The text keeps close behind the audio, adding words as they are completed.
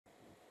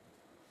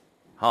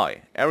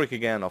Hi, Eric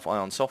again of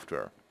Ion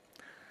Software.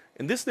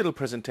 In this little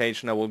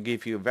presentation I will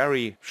give you a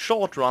very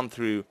short run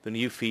through the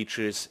new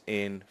features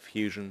in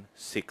Fusion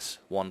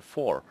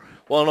 6.1.4.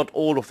 Well, not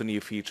all of the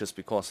new features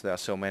because there are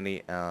so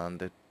many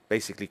and it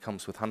basically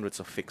comes with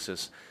hundreds of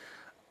fixes,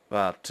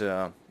 but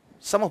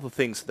some of the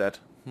things that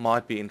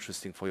might be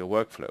interesting for your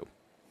workflow.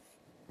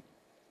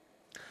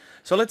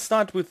 So let's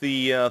start with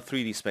the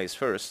 3D space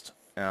first,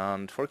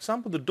 and for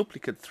example the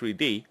duplicate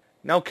 3D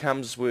now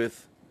comes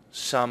with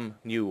some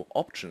new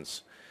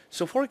options.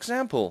 So for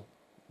example,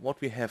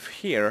 what we have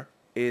here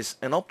is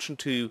an option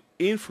to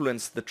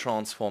influence the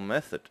transform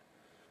method.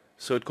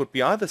 So it could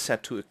be either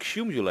set to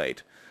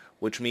accumulate,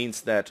 which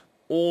means that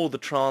all the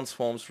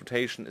transforms,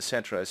 rotation,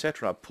 etc.,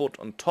 are put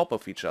on top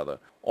of each other,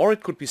 or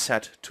it could be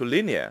set to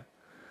linear,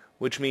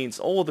 which means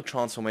all the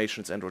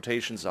transformations and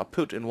rotations are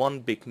put in one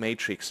big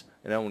matrix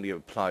and only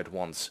applied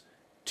once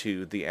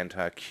to the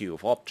entire queue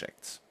of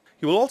objects.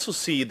 You will also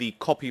see the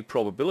copy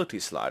probability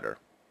slider.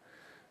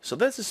 So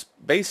this is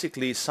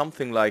basically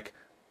something like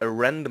a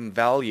random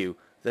value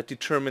that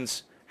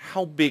determines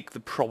how big the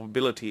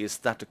probability is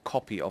that a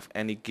copy of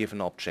any given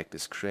object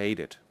is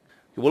created.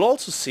 You will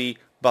also see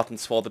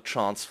buttons for the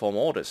transform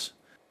orders.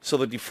 So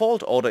the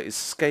default order is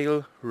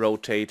scale,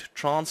 rotate,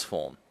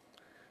 transform.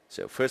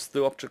 So first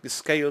the object is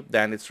scaled,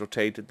 then it's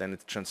rotated, then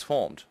it's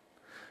transformed.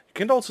 You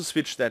can also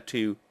switch that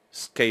to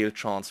scale,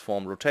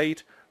 transform,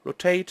 rotate,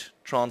 rotate,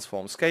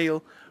 transform,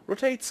 scale,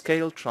 rotate,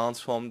 scale,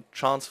 transform,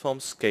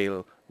 transform,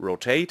 scale,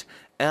 rotate,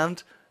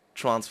 and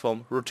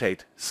transform,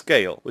 rotate,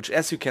 scale, which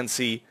as you can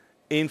see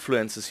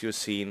influences your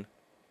scene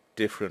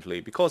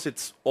differently because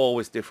it's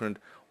always different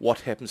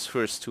what happens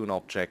first to an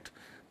object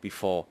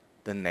before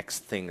the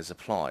next thing is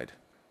applied.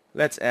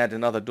 Let's add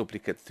another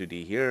duplicate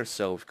 3D here,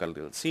 so we've got a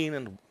little scene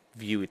and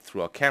view it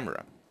through our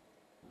camera.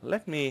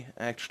 Let me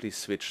actually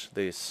switch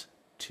this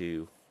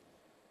to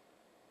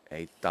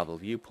a double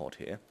viewport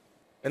here.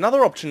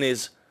 Another option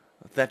is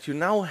that you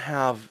now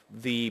have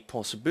the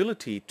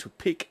possibility to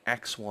pick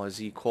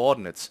XYZ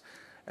coordinates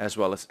as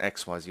well as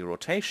XYZ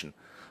rotation.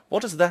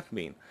 What does that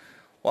mean?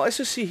 Well, as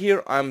you see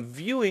here, I'm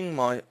viewing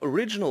my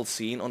original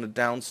scene on a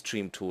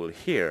downstream tool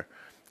here,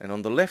 and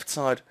on the left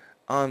side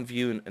I'm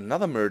viewing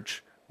another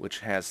merge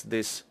which has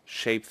this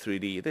shape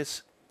 3D,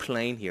 this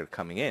plane here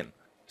coming in.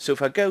 So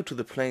if I go to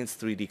the plane's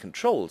 3D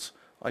controls,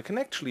 I can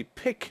actually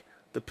pick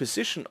the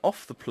position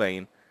of the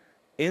plane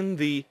in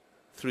the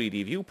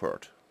 3D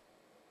viewport,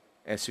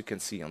 as you can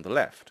see on the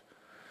left.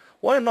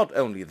 Well, not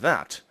only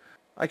that,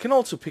 I can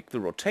also pick the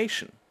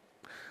rotation,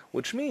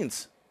 which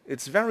means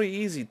it's very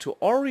easy to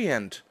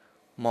orient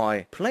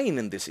my plane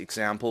in this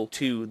example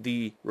to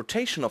the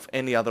rotation of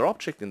any other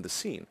object in the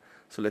scene.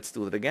 So let's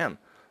do it again.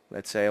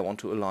 Let's say I want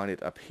to align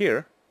it up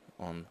here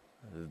on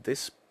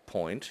this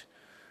point,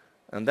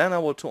 and then I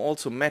want to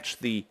also match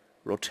the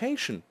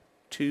rotation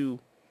to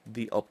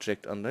the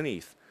object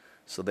underneath.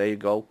 So there you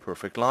go,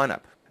 perfect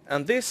lineup.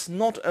 And this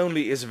not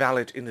only is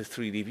valid in the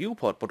 3D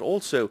viewport, but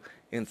also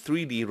in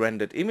 3D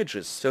rendered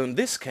images. So in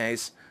this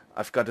case,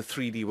 I've got a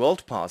 3D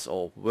world pass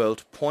or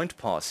world point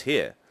pass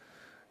here.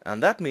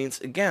 And that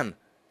means, again,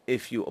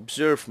 if you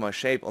observe my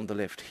shape on the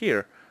left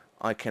here,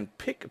 I can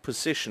pick a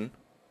position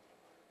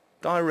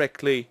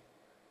directly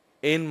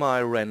in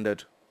my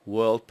rendered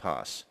world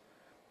pass.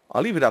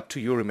 I'll leave it up to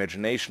your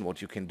imagination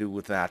what you can do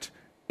with that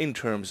in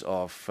terms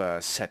of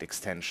set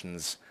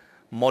extensions,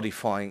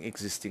 modifying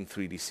existing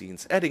 3D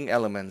scenes, adding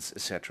elements,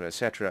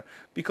 etc.,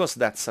 because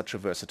that's such a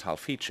versatile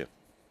feature.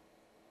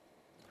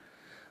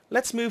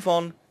 Let's move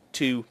on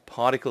to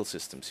particle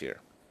systems here.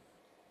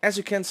 As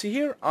you can see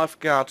here, I've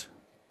got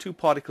two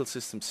particle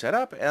systems set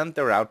up and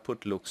their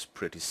output looks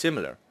pretty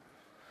similar.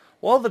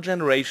 Well, the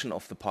generation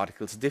of the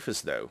particles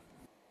differs though.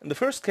 In the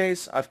first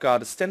case, I've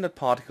got a standard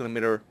particle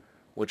emitter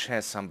which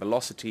has some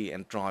velocity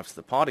and drives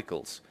the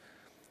particles.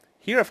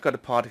 Here I've got a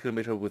particle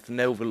emitter with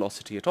no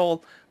velocity at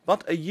all,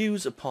 but I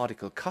use a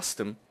particle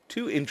custom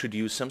to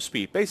introduce some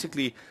speed,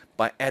 basically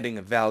by adding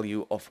a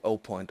value of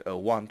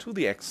 0.01 to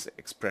the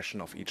expression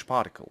of each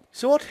particle.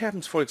 So what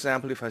happens, for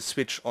example, if I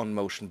switch on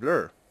motion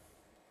blur?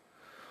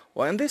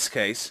 Well, in this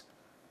case,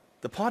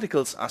 the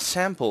particles are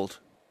sampled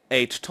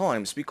 8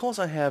 times because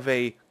I have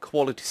a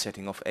quality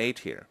setting of 8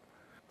 here.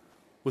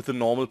 With the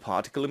normal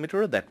particle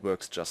emitter that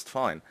works just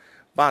fine,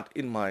 but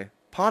in my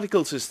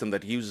particle system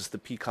that uses the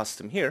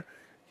P-Custom here,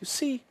 you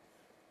see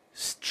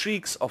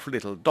streaks of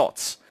little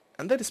dots,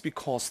 and that is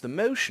because the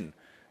motion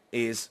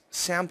is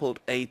sampled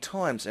 8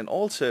 times and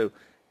also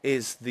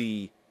is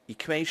the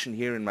equation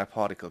here in my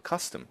particle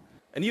custom.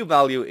 A new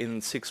value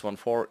in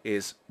 6.1.4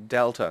 is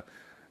delta,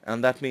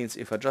 and that means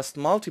if I just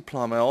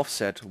multiply my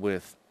offset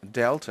with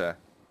delta,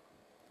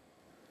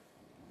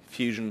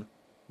 Fusion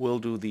will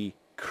do the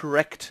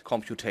correct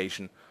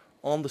computation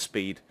on the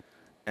speed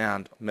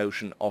and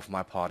motion of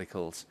my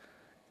particles,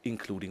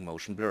 including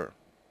motion blur.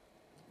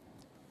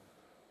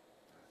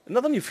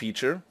 Another new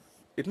feature,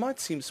 it might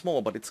seem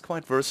small but it's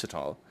quite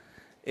versatile,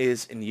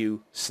 is a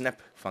new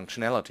snap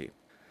functionality.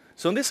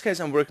 So in this case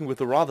I'm working with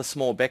a rather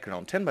small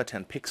background, 10 by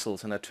 10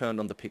 pixels, and I turned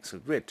on the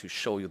pixel grid to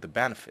show you the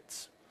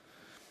benefits.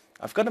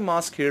 I've got a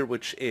mask here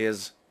which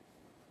is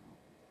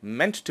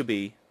meant to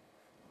be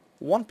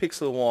 1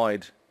 pixel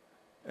wide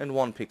and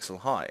 1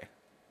 pixel high.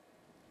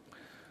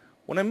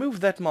 When I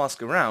move that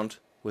mask around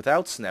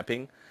without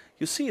snapping,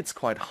 you see it's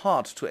quite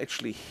hard to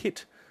actually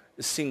hit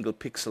a single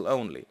pixel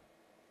only.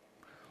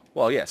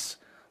 Well, yes,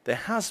 there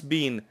has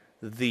been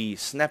the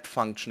snap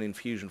function in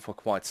Fusion for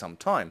quite some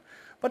time,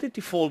 but it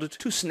defaulted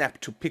to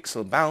snap to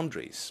pixel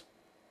boundaries.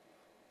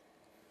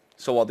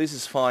 So while this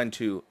is fine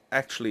to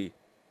actually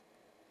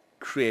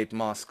create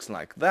masks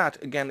like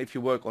that, again, if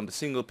you work on the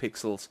single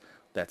pixels,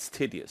 that's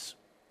tedious.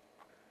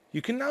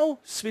 You can now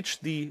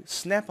switch the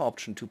snap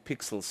option to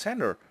pixel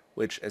center,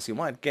 which, as you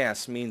might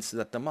guess, means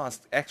that the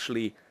mask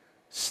actually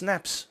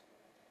snaps,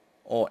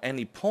 or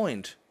any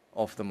point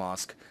of the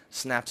mask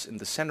snaps in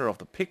the center of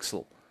the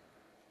pixel.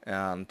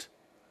 And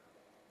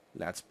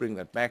let's bring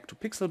that back to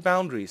pixel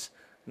boundaries,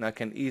 and I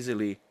can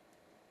easily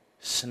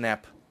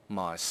snap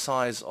my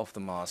size of the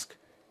mask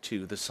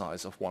to the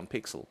size of 1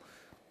 pixel.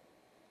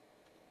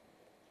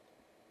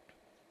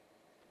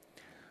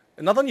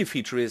 Another new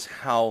feature is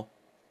how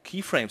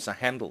keyframes are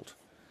handled.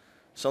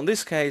 So in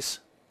this case,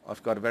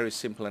 I've got a very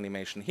simple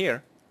animation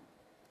here.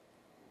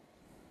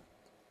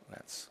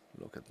 Let's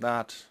look at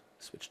that,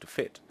 switch to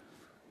fit.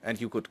 And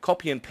you could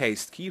copy and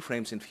paste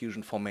keyframes in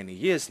Fusion for many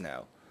years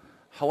now.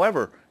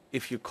 However,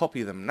 if you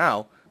copy them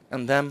now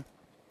and then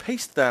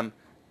paste them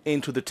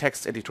into the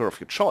text editor of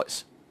your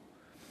choice,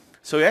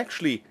 so you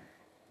actually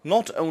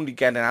not only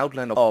get an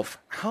outline of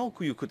how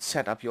you could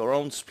set up your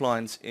own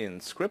splines in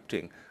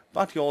scripting,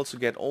 but you also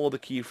get all the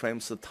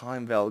keyframes, the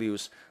time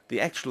values,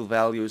 the actual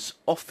values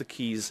of the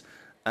keys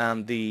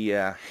and the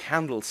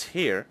handles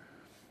here.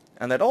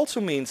 And that also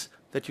means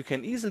that you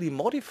can easily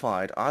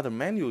modify it either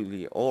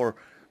manually or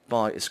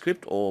by a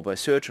script or by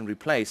search and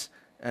replace.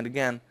 And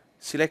again,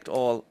 select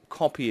all,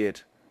 copy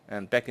it,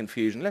 and back in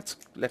Fusion,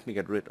 let me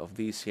get rid of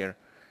these here,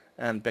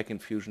 and back in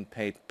Fusion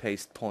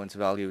paste points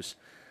values,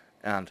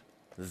 and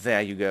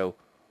there you go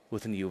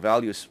with the new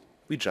values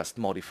we just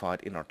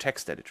modified in our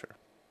text editor.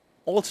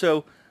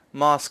 Also,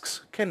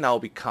 masks can now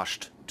be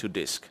cached to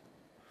disk.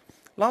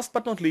 Last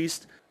but not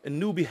least, a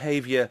new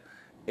behavior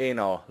in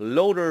our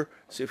loader.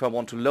 So if I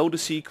want to load a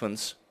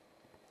sequence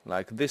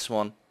like this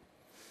one,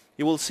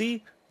 you will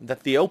see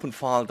that the open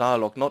file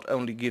dialog not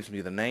only gives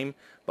me the name,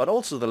 but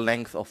also the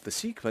length of the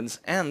sequence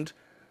and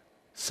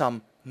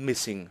some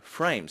missing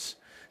frames.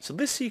 So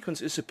this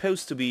sequence is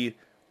supposed to be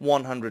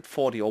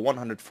 140 or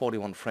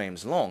 141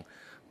 frames long,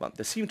 but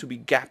there seem to be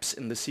gaps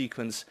in the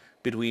sequence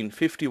between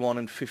 51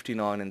 and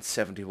 59 and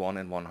 71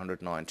 and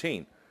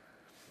 119.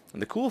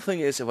 And the cool thing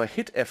is, if I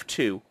hit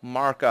F2,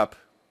 mark up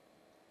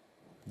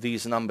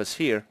these numbers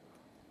here,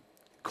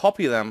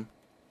 copy them,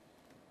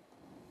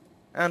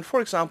 and for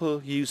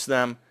example use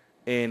them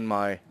in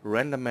my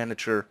render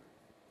manager,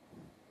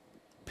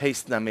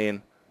 paste them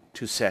in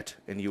to set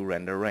a new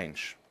render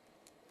range.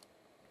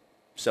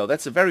 So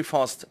that's a very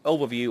fast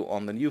overview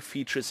on the new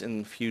features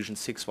in Fusion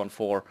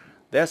 6.1.4.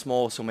 There's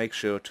more, so make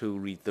sure to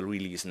read the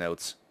release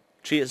notes.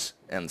 Cheers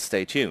and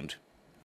stay tuned.